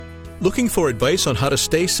Looking for advice on how to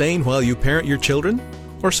stay sane while you parent your children?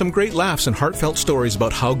 Or some great laughs and heartfelt stories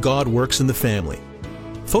about how God works in the family?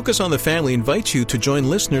 Focus on the Family invites you to join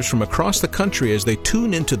listeners from across the country as they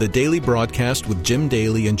tune into the daily broadcast with Jim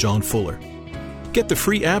Daly and John Fuller. Get the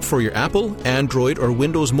free app for your Apple, Android, or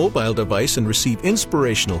Windows mobile device and receive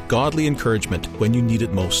inspirational, godly encouragement when you need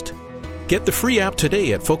it most. Get the free app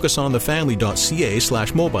today at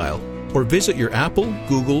focusonthefamily.ca/mobile or visit your Apple,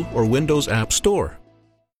 Google, or Windows App Store.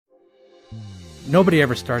 Nobody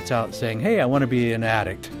ever starts out saying, hey, I want to be an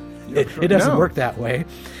addict. It doesn't work that way.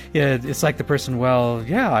 It's like the person, well,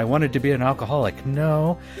 yeah, I wanted to be an alcoholic.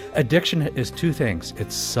 No, addiction is two things.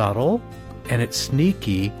 It's subtle and it's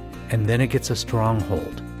sneaky, and then it gets a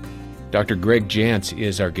stronghold. Dr. Greg Jantz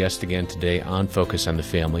is our guest again today on Focus on the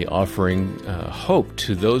Family, offering hope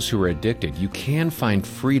to those who are addicted. You can find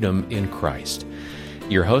freedom in Christ.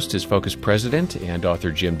 Your host is Focus President and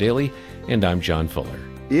author Jim Daly, and I'm John Fuller.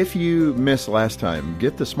 If you missed last time,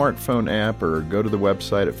 get the smartphone app or go to the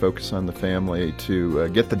website at Focus on the Family to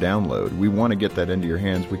get the download. We want to get that into your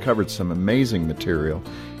hands. We covered some amazing material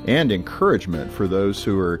and encouragement for those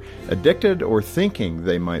who are addicted or thinking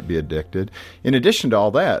they might be addicted. In addition to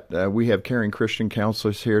all that, we have caring Christian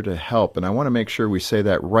counselors here to help, and I want to make sure we say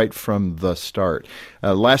that right from the start.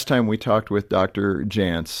 Last time we talked with Dr.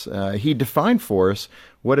 Jantz, he defined for us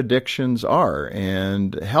what addictions are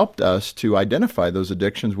and helped us to identify those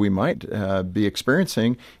addictions we might be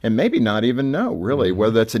experiencing and maybe not even know, really.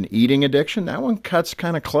 Whether that's an eating addiction, that one cuts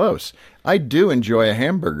kind of close. I do enjoy a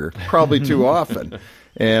hamburger, probably too often.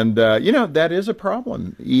 And, that is a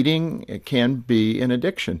problem. Eating can be an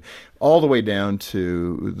addiction, all the way down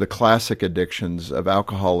to the classic addictions of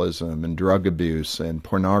alcoholism and drug abuse and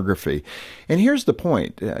pornography. And here's the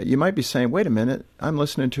point. You might be saying, wait a minute, I'm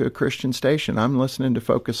listening to a Christian station. I'm listening to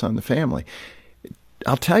Focus on the Family.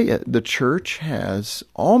 I'll tell you, the church has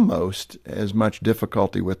almost as much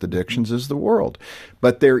difficulty with addictions as the world.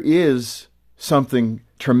 But there is something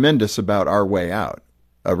tremendous about our way out.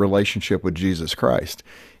 A relationship with Jesus Christ.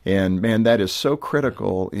 And man, that is so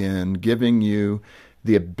critical in giving you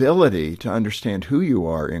the ability to understand who you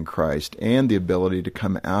are in Christ and the ability to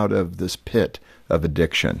come out of this pit of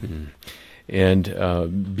addiction. Mm-hmm.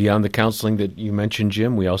 And beyond the counseling that you mentioned,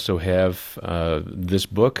 Jim, we also have this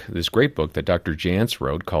great book that Dr. Jantz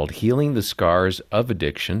wrote called Healing the Scars of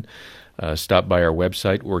Addiction. Stop by our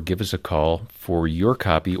website or give us a call for your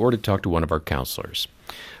copy or to talk to one of our counselors.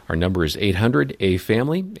 Our number is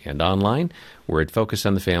 800-A-FAMILY, and online, we're at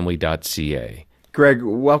focusonthefamily.ca. Greg,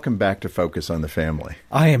 welcome back to Focus on the Family.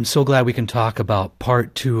 I am so glad we can talk about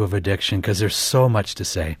part 2 of addiction because there's so much to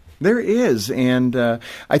say. There is, and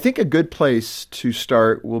I think a good place to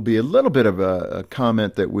start will be a little bit of a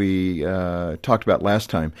comment that we talked about last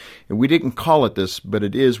time. And we didn't call it this, but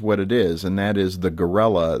it is what it is, and that is the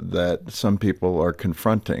gorilla that some people are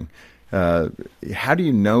confronting. How do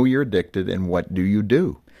you know you're addicted, and what do you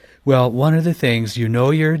do? Well, one of the things, you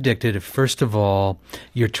know you're addicted if, first of all,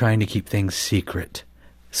 you're trying to keep things secret.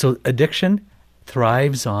 So addiction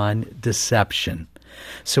thrives on deception.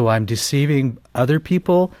 So I'm deceiving other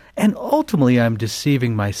people, and ultimately I'm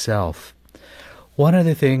deceiving myself. One of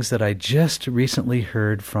the things that I just recently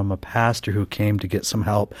heard from a pastor who came to get some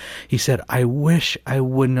help, he said, I wish I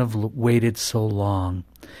wouldn't have waited so long.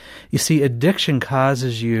 You see, addiction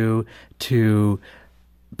causes you to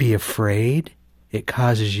be afraid. It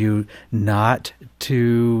causes you not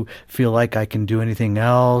to feel like I can do anything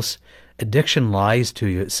else. Addiction lies to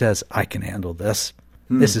you. It says, I can handle this.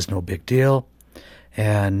 This is no big deal.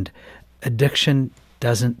 And addiction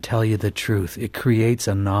doesn't tell you the truth. It creates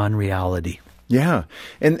a non-reality. Yeah,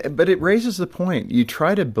 but it raises the point. You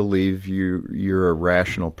try to believe you're a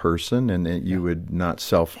rational person and that you would not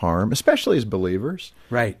self-harm, especially as believers.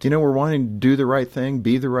 Right. We're wanting to do the right thing,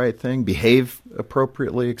 be the right thing, behave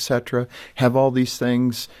appropriately, etc. Have all these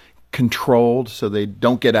things controlled so they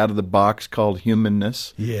don't get out of the box called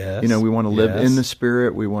humanness. Yes. We want to live in the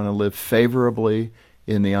Spirit. We want to live favorably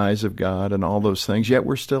in the eyes of God and all those things. Yet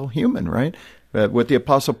we're still human, right? What the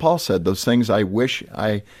Apostle Paul said, those things I wish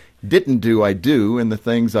I didn't do, I do, and the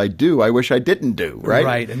things I do, I wish I didn't do, right?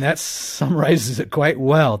 Right, and that summarizes it quite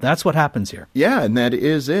well. That's what happens here. Yeah, and that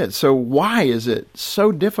is it. So why is it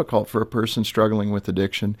so difficult for a person struggling with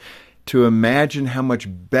addiction to imagine how much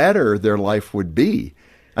better their life would be?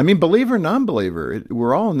 I mean, believer, non-believer,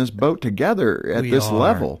 we're all in this boat together at this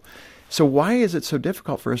level. So why is it so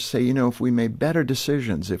difficult for us to say, if we made better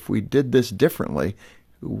decisions, if we did this differently,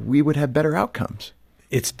 we would have better outcomes?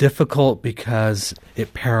 It's difficult because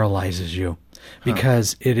it paralyzes you,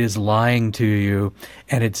 because it is lying to you,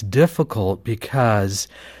 and it's difficult because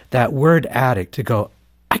that word addict, to go,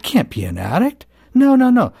 I can't be an addict.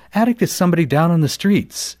 No. Addict is somebody down on the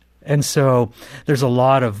streets. And so there's a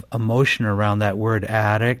lot of emotion around that word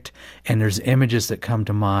addict, and there's images that come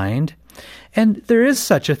to mind. And there is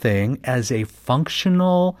such a thing as a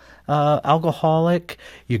functional alcoholic.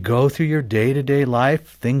 You go through your day-to-day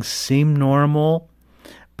life, things seem normal,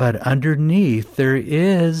 but underneath there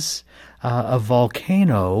is a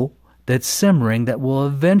volcano that's simmering that will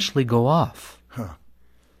eventually go off.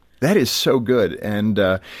 That is so good.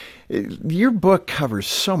 And your book covers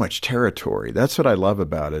so much territory. That's what I love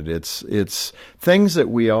about it. It's things that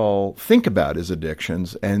we all think about as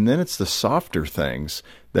addictions, and then it's the softer things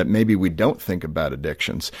that maybe we don't think about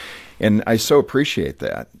addictions. And I so appreciate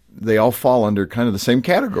that. They all fall under kind of the same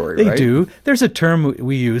category, right? They do. There's a term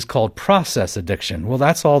we use called process addiction. Well,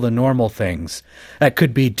 that's all the normal things. That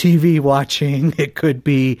could be TV watching. It could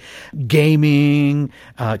be gaming.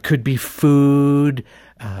 It could be food.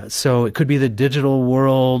 So it could be the digital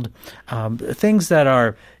world, things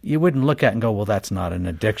that you wouldn't look at and go, well, that's not an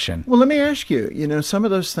addiction. Well, let me ask you, some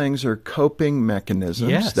of those things are coping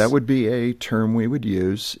mechanisms. Yes. That would be a term we would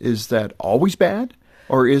use. Is that always bad?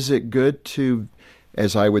 Or is it good to,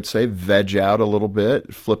 as I would say, veg out a little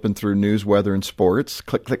bit, flipping through news, weather, and sports,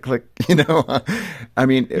 click, click, click, I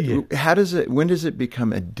mean, when does it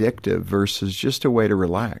become addictive versus just a way to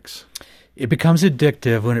relax? It becomes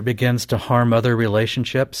addictive when it begins to harm other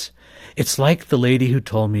relationships. It's like the lady who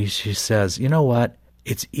told me, she says, you know what?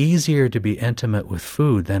 It's easier to be intimate with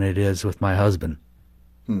food than it is with my husband.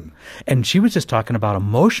 And she was just talking about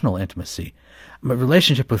emotional intimacy. My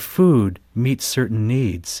relationship with food meets certain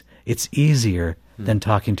needs. It's easier than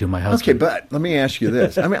talking to my husband. Okay, but let me ask you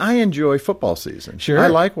this. I mean, I enjoy football season. Sure. I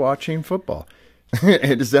like watching football.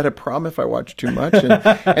 Is that a problem if I watch too much?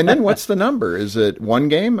 And then what's the number? Is it one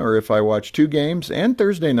game, or if I watch two games and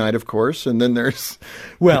Thursday night, of course, and then there's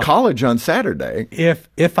college on Saturday?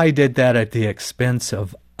 If I did that at the expense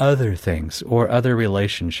of other things or other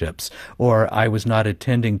relationships, or I was not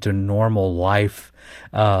attending to normal life,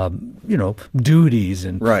 duties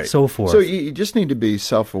and so forth. So you just need to be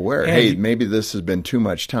self-aware. Hey, maybe this has been too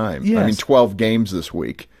much time. Yes. I mean, 12 games this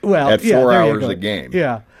week at 4 there hours a game.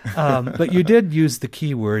 Yeah. But you did use the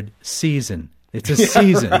key word season. It's a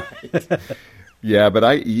season. Yeah,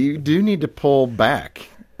 but you do need to pull back.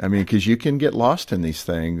 I mean, because you can get lost in these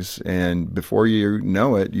things, and before you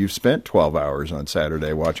know it, you've spent 12 hours on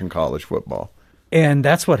Saturday watching college football. And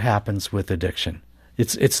that's what happens with addiction.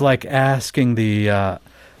 It's like asking the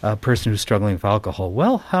person who's struggling with alcohol,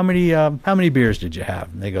 well, how many beers did you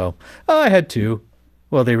have? And they go, I had 2.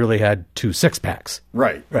 Well, they really had 2 6-packs.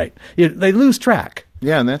 Right. They lose track.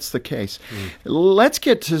 Yeah, and that's the case. Let's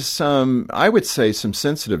get to some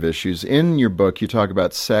sensitive issues. In your book, you talk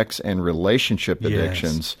about sex and relationship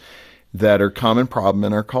addictions that are a common problem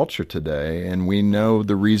in our culture today, and we know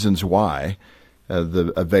the reasons why,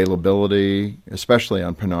 the availability, especially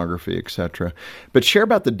on pornography, etc. But share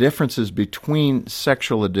about the differences between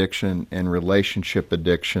sexual addiction and relationship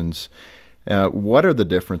addictions. What are the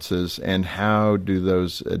differences, and how do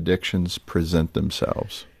those addictions present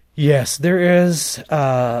themselves? Yes, there is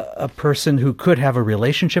a person who could have a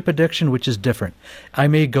relationship addiction, which is different. I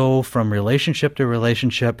may go from relationship to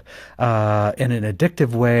relationship in an addictive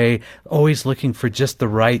way, always looking for just the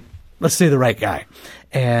right guy.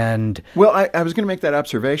 And well, I was going to make that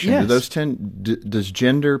observation. Yes. Does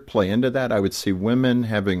gender play into that? I would see women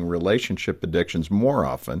having relationship addictions more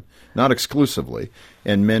often, not exclusively,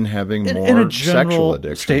 and men having more in a sexual general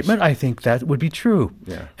addictions. Statement, I think that would be true.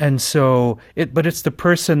 Yeah. And so, but it's the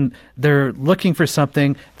person, they're looking for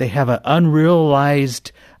something, they have an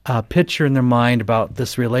unrealized picture in their mind about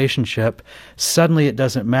this relationship. Suddenly it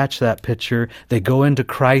doesn't match that picture. They go into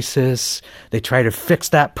crisis. They try to fix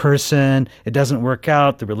that person. It doesn't work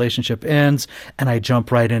out. The relationship ends, and I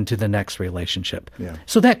jump right into the next relationship. Yeah.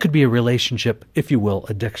 So that could be a relationship, if you will,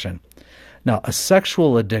 addiction. Now, a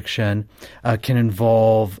sexual addiction can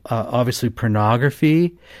involve, obviously,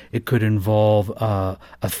 pornography. It could involve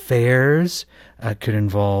affairs. It could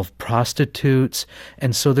involve prostitutes.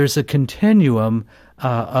 And so there's a continuum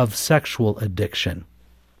of sexual addiction.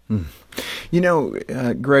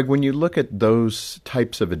 Greg, when you look at those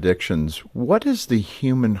types of addictions, what is the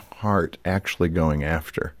human heart actually going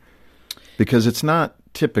after? Because it's not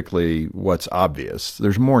typically what's obvious.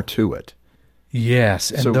 There's more to it.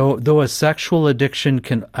 Yes, and though a sexual addiction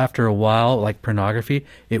can, after a while, like pornography,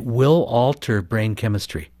 it will alter brain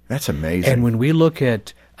chemistry. That's amazing. And when we look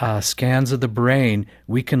at scans of the brain,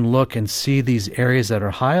 we can look and see these areas that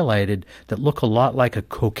are highlighted that look a lot like a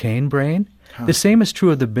cocaine brain. Huh. The same is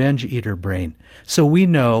true of the binge eater brain. So we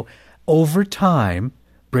know over time,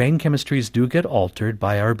 brain chemistries do get altered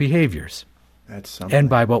by our behaviors. That's something. And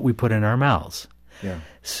by what we put in our mouths. Yeah.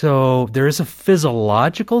 So there is a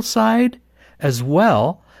physiological side as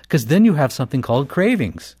well, because then you have something called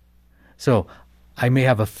cravings. So I may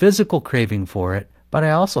have a physical craving for it, but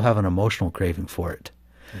I also have an emotional craving for it.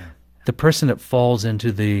 Yeah. The person that falls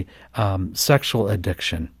into the sexual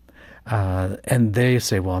addiction, and they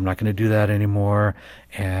say, well, I'm not going to do that anymore,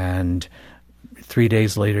 and 3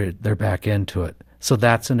 days later, they're back into it. So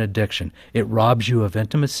that's an addiction. It robs you of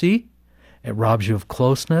intimacy. It robs you of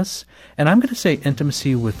closeness. And I'm going to say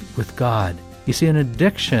intimacy with God. You see, an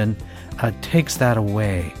addiction takes that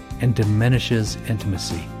away and diminishes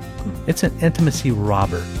intimacy. It's an intimacy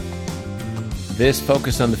robber. This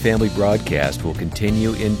Focus on the Family broadcast will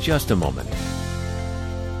continue in just a moment.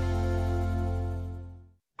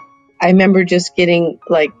 I remember just getting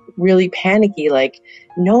really panicky,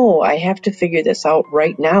 no, I have to figure this out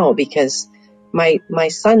right now because my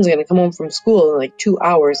son's going to come home from school in 2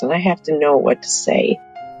 hours and I have to know what to say.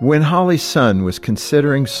 When Holly's son was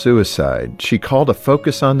considering suicide, she called a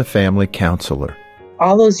Focus on the Family counselor.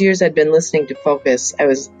 All those years I'd been listening to Focus, I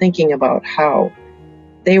was thinking about how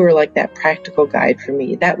they were like that practical guide for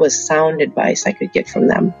me. That was sound advice I could get from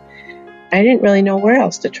them. I didn't really know where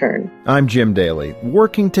else to turn. I'm Jim Daly.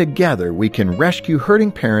 Working together, we can rescue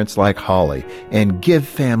hurting parents like Holly and give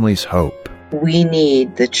families hope. We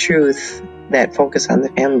need the truth that Focus on the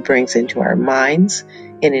Family brings into our minds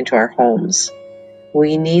and into our homes.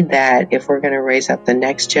 We need that if we're going to raise up the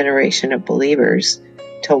next generation of believers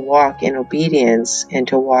to walk in obedience and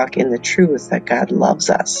to walk in the truth that God loves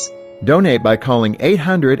us. Donate by calling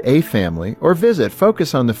 800-A-FAMILY or visit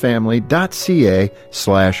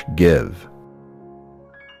focusonthefamily.ca/give.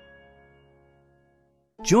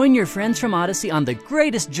 Join your friends from Odyssey on the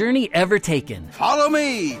greatest journey ever taken. Follow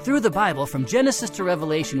me! Through the Bible from Genesis to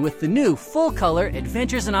Revelation with the new full-color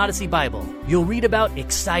Adventures in Odyssey Bible. You'll read about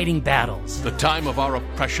exciting battles. The time of our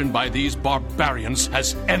oppression by these barbarians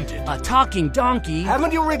has ended. A talking donkey.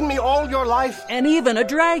 Haven't you ridden me all your life? And even a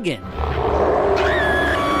dragon.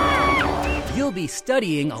 You'll be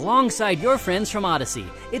studying alongside your friends from Odyssey.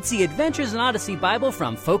 It's the Adventures in Odyssey Bible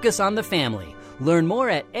from Focus on the Family. Learn more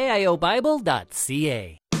at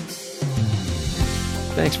aiobible.ca.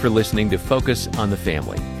 Thanks for listening to Focus on the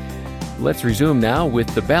Family. Let's resume now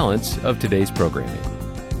with the balance of today's programming.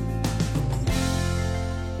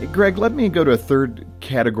 Hey, Greg, let me go to a third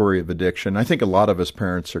category of addiction. I think a lot of us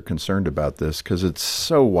parents are concerned about this because it's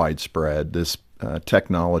so widespread, this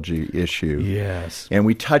technology issue. Yes. And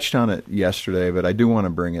we touched on it yesterday, but I do want to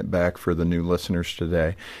bring it back for the new listeners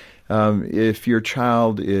today. If your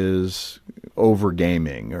child is over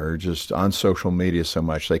gaming or just on social media so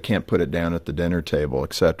much they can't put it down at the dinner table,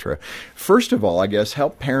 etc. First of all, I guess,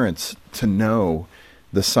 help parents to know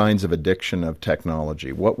the signs of addiction of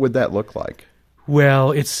technology. What would that look like?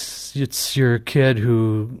 Well, it's your kid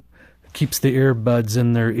who keeps the earbuds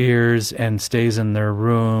in their ears and stays in their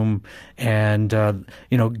room. And,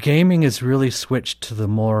 gaming is really switched to the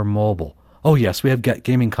more mobile. Oh, yes, we have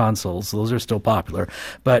gaming consoles. Those are still popular.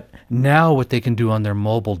 But now what they can do on their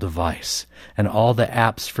mobile device and all the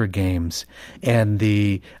apps for games and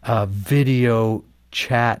the video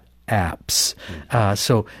chat apps.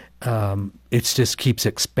 It just keeps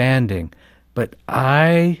expanding. But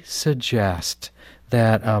I suggest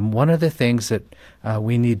that one of the things that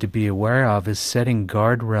we need to be aware of is setting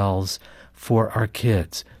guardrails for our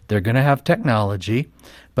kids. They're going to have technology,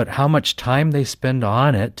 but how much time they spend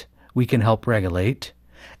on it, we can help regulate,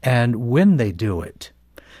 and when they do it.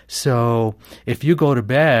 So if you go to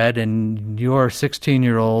bed and your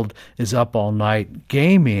 16-year-old is up all night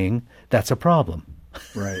gaming, that's a problem.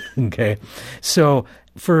 Right. Okay. So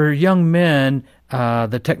for young men,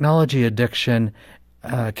 the technology addiction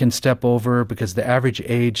can step over because the average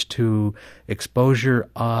age to exposure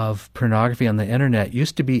of pornography on the internet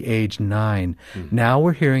used to be age 9. Mm-hmm. Now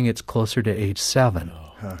we're hearing it's closer to age 7.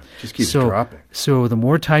 Just keeps dropping. So the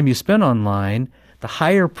more time you spend online, the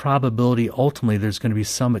higher probability ultimately there's going to be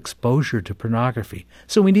some exposure to pornography.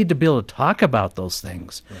 So we need to be able to talk about those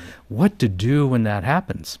things. Right. What to do when that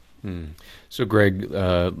happens. So, Greg,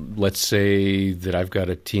 let's say that I've got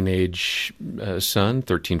a teenage son,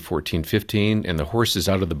 13, 14, 15, and the horse is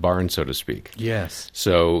out of the barn, so to speak. Yes.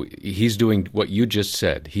 So he's doing what you just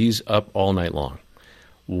said. He's up all night long.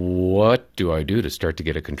 What do I do to start to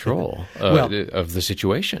get a control of the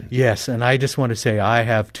situation? Yes, and I just want to say I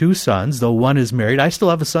have 2 sons, though one is married. I still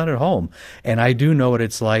have a son at home, and I do know what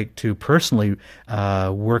it's like to personally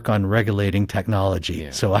work on regulating technology.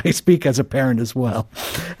 Yeah. So I speak as a parent as well.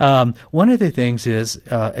 One of the things is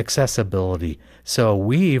accessibility. So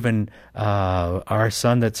we even, our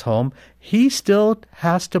son that's home, he still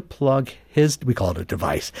has to plug his, we call it a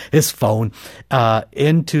device, his phone,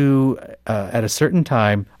 into, at a certain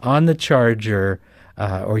time on the charger,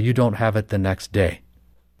 or you don't have it the next day.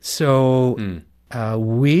 So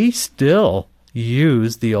we still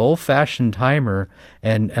use the old-fashioned timer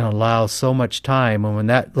and allow so much time. And when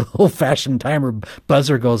that old-fashioned timer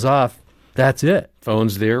buzzer goes off, that's it.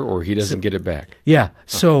 Phone's there or he doesn't get it back. Yeah.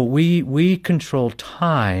 So we control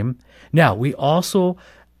time. Now, we also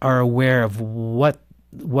are aware of what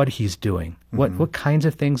he's doing. What kinds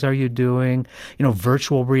of things are you doing?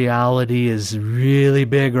 Virtual reality is really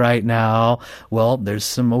big right now. Well, there's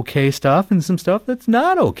some okay stuff and some stuff that's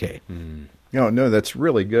not okay. No, that's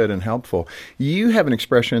really good and helpful. You have an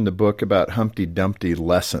expression in the book about Humpty Dumpty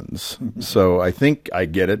lessons. So I think I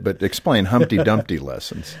get it, but explain Humpty Dumpty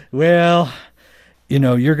lessons. Well,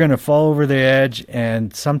 you're going to fall over the edge,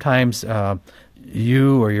 and sometimes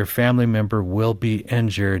you or your family member will be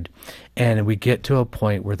injured, and we get to a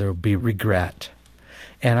point where there will be regret.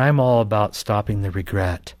 And I'm all about stopping the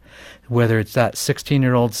regret. Whether it's that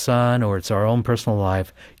 16-year-old son or it's our own personal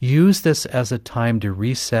life, use this as a time to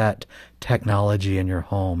reset technology in your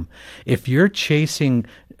home. If you're chasing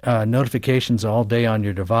notifications all day on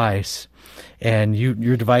your device, and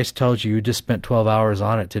your device tells you just spent 12 hours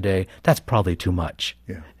on it today, that's probably too much.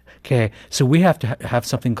 Yeah. Okay, so we have to have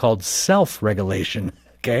something called self-regulation,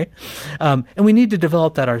 okay? And we need to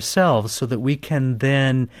develop that ourselves so that we can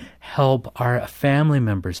then help our family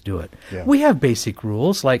members do it. Yeah. We have basic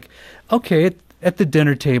rules like, okay, at the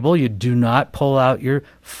dinner table, you do not pull out your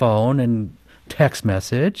phone and text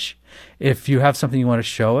message. If you have something you want to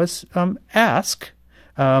show us, ask.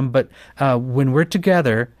 But when we're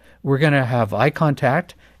together, we're going to have eye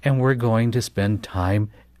contact and we're going to spend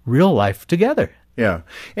time, real life, together. Yeah.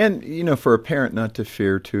 And, for a parent not to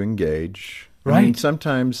fear to engage. Right. I mean,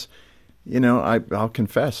 sometimes, I'll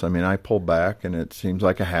confess, I pull back and it seems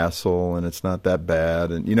like a hassle and it's not that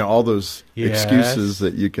bad. And, all those excuses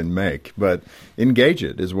that you can make. But engage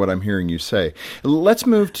it is what I'm hearing you say. Let's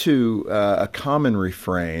move to a common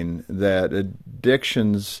refrain that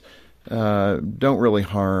addictions don't really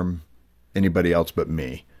harm anybody else but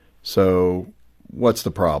me. So what's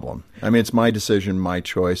the problem? It's my decision, my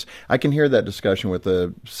choice. I can hear that discussion with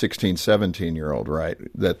a 16, 17-year-old, right,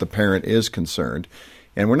 that the parent is concerned.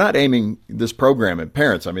 And we're not aiming this program at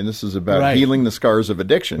parents. This is about healing the scars of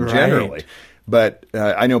addiction generally. But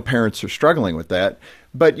I know parents are struggling with that.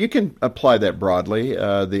 But you can apply that broadly.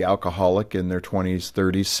 The alcoholic in their 20s,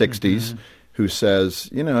 30s, 60s who says,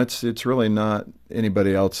 it's really not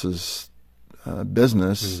anybody else's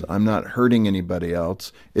business. I'm not hurting anybody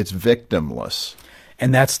else. It's victimless.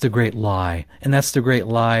 And that's the great lie. And that's the great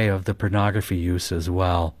lie of the pornography use as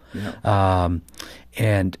well. Yeah.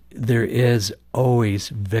 And there is always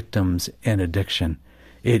victims in addiction.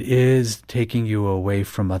 It is taking you away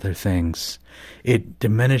from other things. It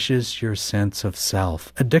diminishes your sense of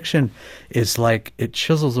self. Addiction is like it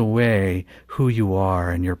chisels away who you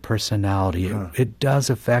are and your personality. It does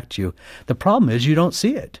affect you. The problem is you don't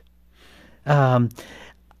see it.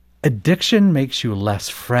 Addiction makes you less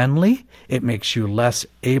friendly. It makes you less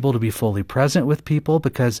able to be fully present with people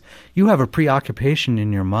because you have a preoccupation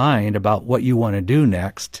in your mind about what you want to do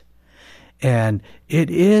next. And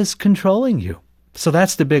it is controlling you. So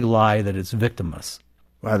that's the big lie, that it's victimless.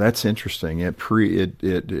 Wow, that's interesting. It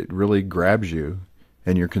really grabs you,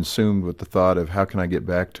 and you're consumed with the thought of how can I get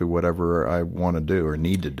back to whatever I want to do or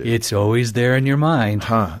need to do. It's always there in your mind.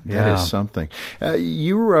 That is something.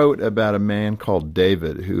 You wrote about a man called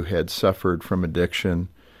David who had suffered from addiction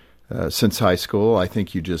since high school. I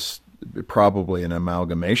think you just probably an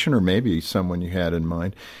amalgamation or maybe someone you had in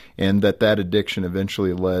mind, and that addiction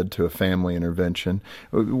eventually led to a family intervention.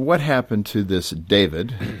 What happened to this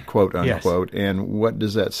David, quote unquote, and what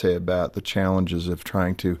does that say about the challenges of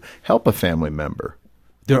trying to help a family member?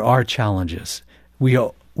 There are challenges. We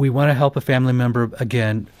want to help a family member,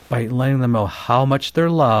 again, by letting them know how much they're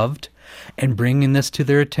loved and bringing this to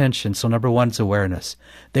their attention. So number one is awareness.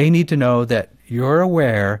 They need to know that you're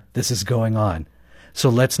aware this is going on. So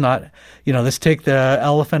let's not, let's take the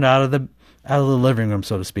elephant out of the living room,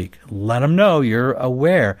 so to speak. Let them know you're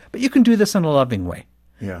aware, but you can do this in a loving way.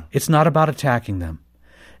 Yeah. It's not about attacking them.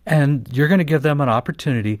 And you're going to give them an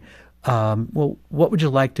opportunity. Well, what would you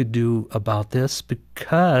like to do about this?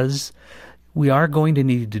 Because we are going to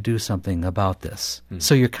need to do something about this. Mm-hmm.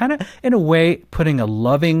 So you're kind of, in a way, putting a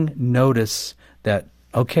loving notice that,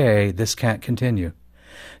 okay, this can't continue.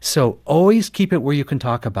 So always keep it where you can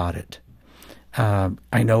talk about it.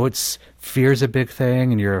 I know fear's a big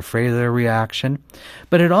thing and you're afraid of their reaction,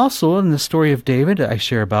 but it also, in the story of David I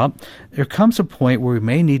share about, there comes a point where we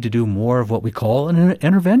may need to do more of what we call an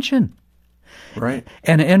intervention. Right.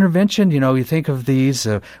 And intervention, you think of these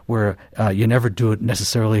where you never do it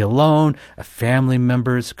necessarily alone. Family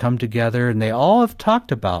members come together, and they all have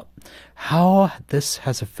talked about how this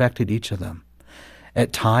has affected each of them.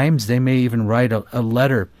 At times, they may even write a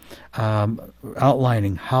letter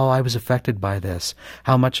outlining how I was affected by this,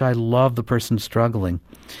 how much I love the person struggling.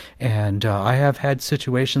 And I have had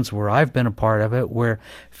situations where I've been a part of it where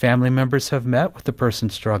family members have met with the person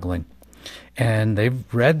struggling. And they've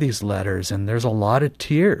read these letters, and there's a lot of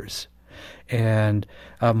tears. And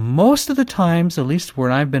most of the times, at least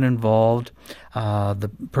where I've been involved, the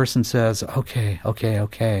person says, okay.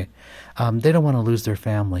 They don't want to lose their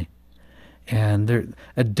family. And their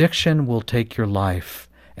addiction will take your life.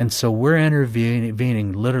 And so we're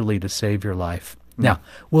intervening literally to save your life. Now,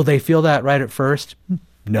 will they feel that right at first?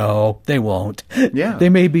 No, they won't. Yeah. They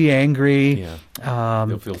may be angry. Yeah.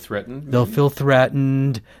 They'll feel threatened. They'll feel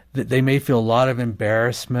threatened. They may feel a lot of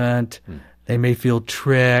embarrassment. They may feel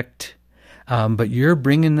tricked. But you're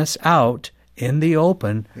bringing this out in the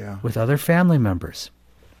open with other family members.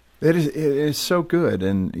 It is so good.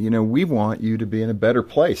 And, we want you to be in a better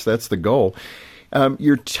place. That's the goal.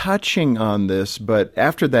 You're touching on this, but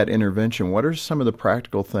after that intervention, what are some of the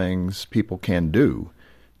practical things people can do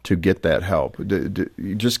to get that help?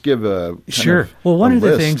 Just give a Sure. Well, one of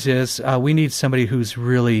the things is we need somebody who's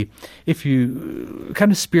really, if you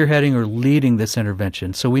kind of spearheading or leading this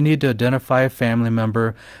intervention. So we need to identify a family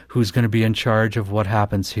member who's going to be in charge of what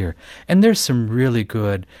happens here. And there's some really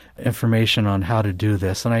good information on how to do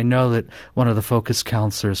this. And I know that one of the focus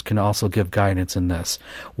counselors can also give guidance in this.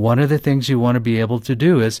 One of the things you want to be able to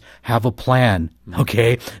do is have a plan.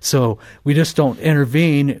 Okay, so we just don't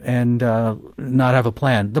intervene and not have a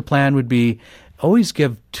plan. The plan would be always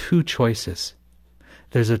give two choices.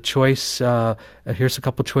 There's a choice, here's a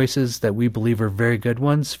couple choices that we believe are very good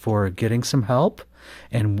ones for getting some help.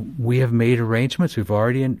 And we have made arrangements. We've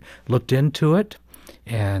already looked into it.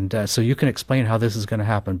 And so you can explain how this is going to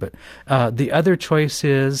happen. But the other choice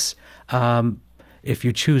is if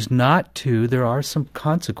you choose not to, there are some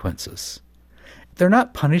consequences. They're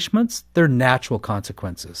not punishments, they're natural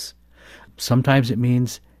consequences. Sometimes it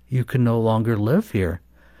means you can no longer live here.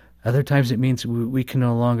 Other times it means we can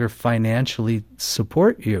no longer financially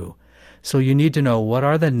support you. So you need to know what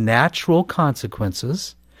are the natural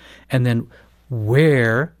consequences, and then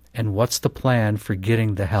where and what's the plan for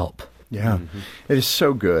getting the help. Yeah, It is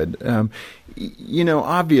so good.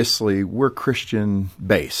 Obviously, we're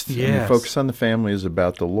Christian-based. Yes. And Focus on the Family is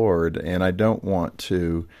about the Lord, and I don't want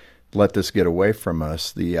to let this get away from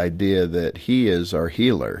us, the idea that He is our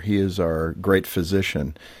healer. He is our great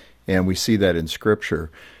physician, and we see that in Scripture.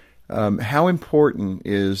 How important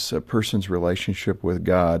is a person's relationship with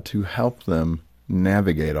God to help them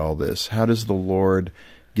navigate all this? How does the Lord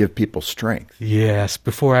give people strength? Yes.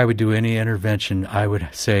 Before I would do any intervention, I would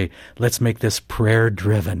say, let's make this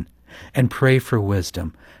prayer-driven and pray for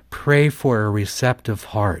wisdom. Pray for a receptive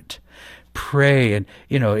heart. Pray, and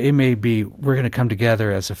it may be we're going to come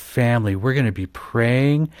together as a family. We're going to be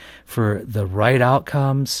praying for the right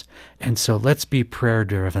outcomes, and so let's be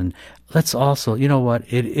prayer-driven. Let's also,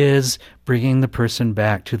 it is bringing the person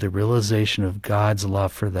back to the realization of God's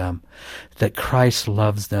love for them, that Christ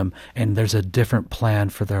loves them, and there's a different plan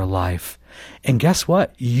for their life. And guess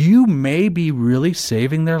what? You may be really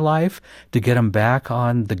saving their life to get them back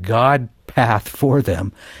on the God path for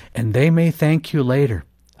them, and they may thank you later.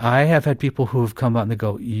 I have had people who have come up and they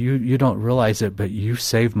go, you don't realize it, but you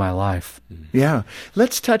saved my life. Yeah.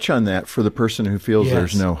 Let's touch on that for the person who feels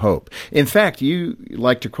there's no hope. In fact, you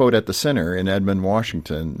like to quote at the center in Edmond,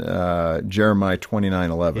 Washington, Jeremiah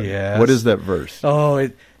 29:11. Yes. What is that verse? Oh,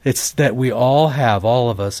 it's that we all have, all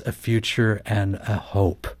of us, a future and a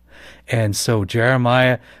hope. And so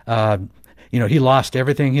Jeremiah, he lost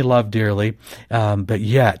everything he loved dearly, but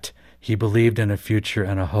yet he believed in a future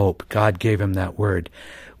and a hope. God gave him that word.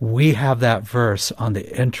 We have that verse on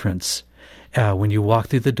the entrance. When you walk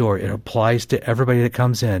through the door, it applies to everybody that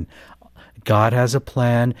comes in. God has a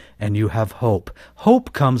plan, and you have hope.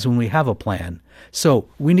 Hope comes when we have a plan. So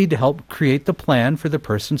we need to help create the plan for the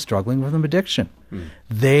person struggling with an addiction.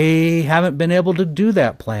 They haven't been able to do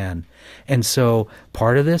that plan. And so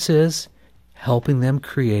part of this is helping them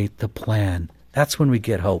create the plan. That's when we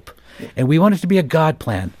get hope. And we want it to be a God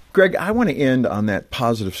plan. Greg, I want to end on that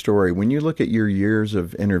positive story. When you look at your years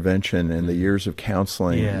of intervention and the years of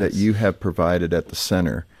counseling that you have provided at the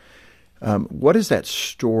center, what is that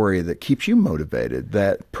story that keeps you motivated?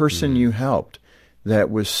 That person you helped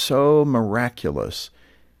that was so miraculous,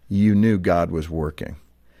 you knew God was working?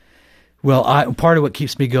 Well, part of what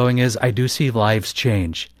keeps me going is I do see lives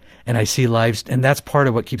change, and I see lives, and that's part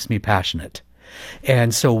of what keeps me passionate.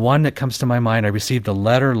 And so one that comes to my mind, I received a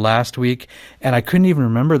letter last week, and I couldn't even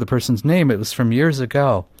remember the person's name. It was from years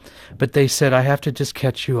ago. But they said, I have to just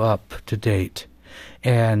catch you up to date.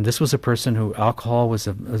 And this was a person who alcohol was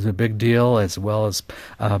a big deal, as well as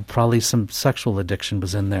probably some sexual addiction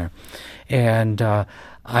was in there. And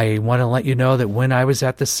I want to let you know that when I was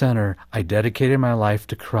at the center, I dedicated my life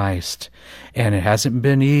to Christ. And it hasn't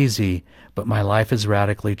been easy, but my life has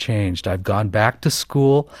radically changed. I've gone back to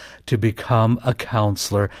school to become a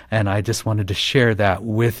counselor, and I just wanted to share that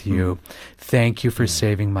with you. Thank you for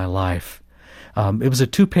saving my life. It was a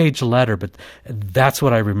 2-page letter, but that's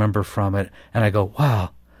what I remember from it. And I go,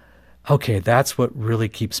 wow, okay, that's what really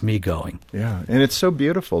keeps me going. Yeah, and it's so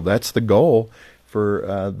beautiful. That's the goal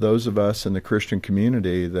for those of us in the Christian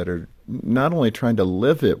community that are not only trying to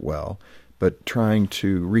live it well, but trying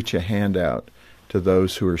to reach a hand out to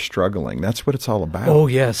those who are struggling. That's what it's all about. Oh,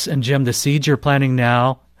 yes. And Jim, the seeds you're planting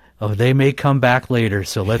now, they may come back later,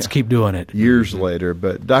 so let's keep doing it. Years later.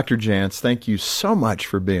 But Dr. Jantz, thank you so much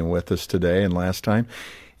for being with us today and last time.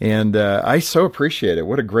 And I so appreciate it.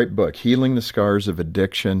 What a great book, Healing the Scars of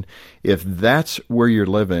Addiction. If that's where you're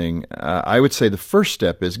living, I would say the first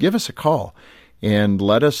step is give us a call and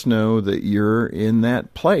let us know that you're in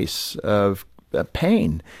that place of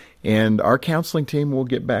pain. And our counseling team will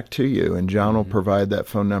get back to you, and John will provide that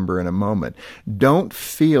phone number in a moment. Don't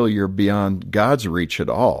feel you're beyond God's reach at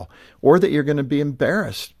all, or that you're going to be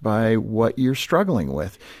embarrassed by what you're struggling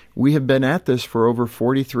with. We have been at this for over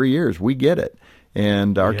 43 years. We get it.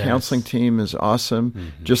 And our counseling team is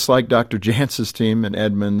awesome, just like Dr. Jantz's team in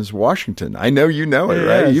Edmonds, Washington. I know you know it,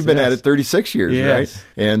 right? You've been at it 36 years, right?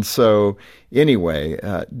 And so anyway,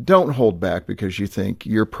 don't hold back because you think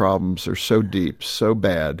your problems are so deep, so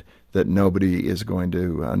bad, that nobody is going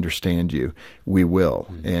to understand you. We will.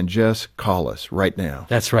 And just call us right now.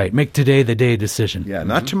 That's right. Make today the day decision. Yeah,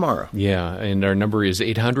 not tomorrow. Yeah, and our number is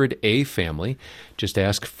 800-A-FAMILY. Just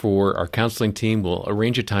ask for our counseling team. We'll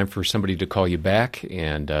arrange a time for somebody to call you back,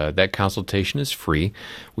 and that consultation is free.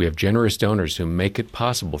 We have generous donors who make it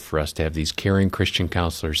possible for us to have these caring Christian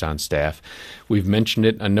counselors on staff. We've mentioned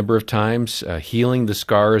it a number of times, Healing the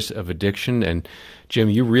Scars of Addiction, and Jim,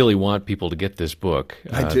 you really want people to get this book.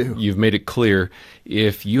 I do. You've made it clear.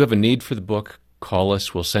 If you have a need for the book, call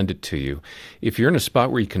us. We'll send it to you. If you're in a spot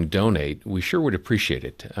where you can donate, we sure would appreciate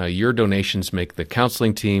it. Your donations make the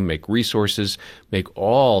counseling team, make resources, make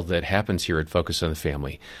all that happens here at Focus on the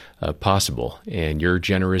Family possible. And your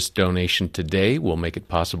generous donation today will make it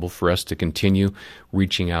possible for us to continue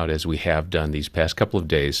reaching out as we have done these past couple of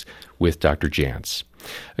days with Dr. Jantz.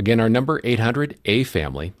 Again, our number,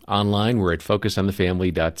 800-A-FAMILY. Online, we're at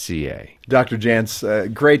focusonthefamily.ca. Dr.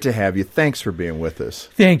 Jantz, great to have you. Thanks for being with us.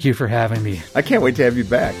 Thank you for having me. I can't wait to have you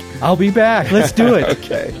back. I'll be back. Let's do it.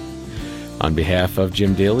 Okay. On behalf of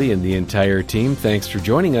Jim Daly and the entire team, thanks for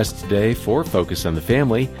joining us today for Focus on the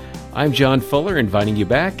Family. I'm John Fuller, inviting you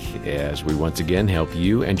back as we once again help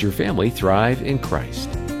you and your family thrive in Christ.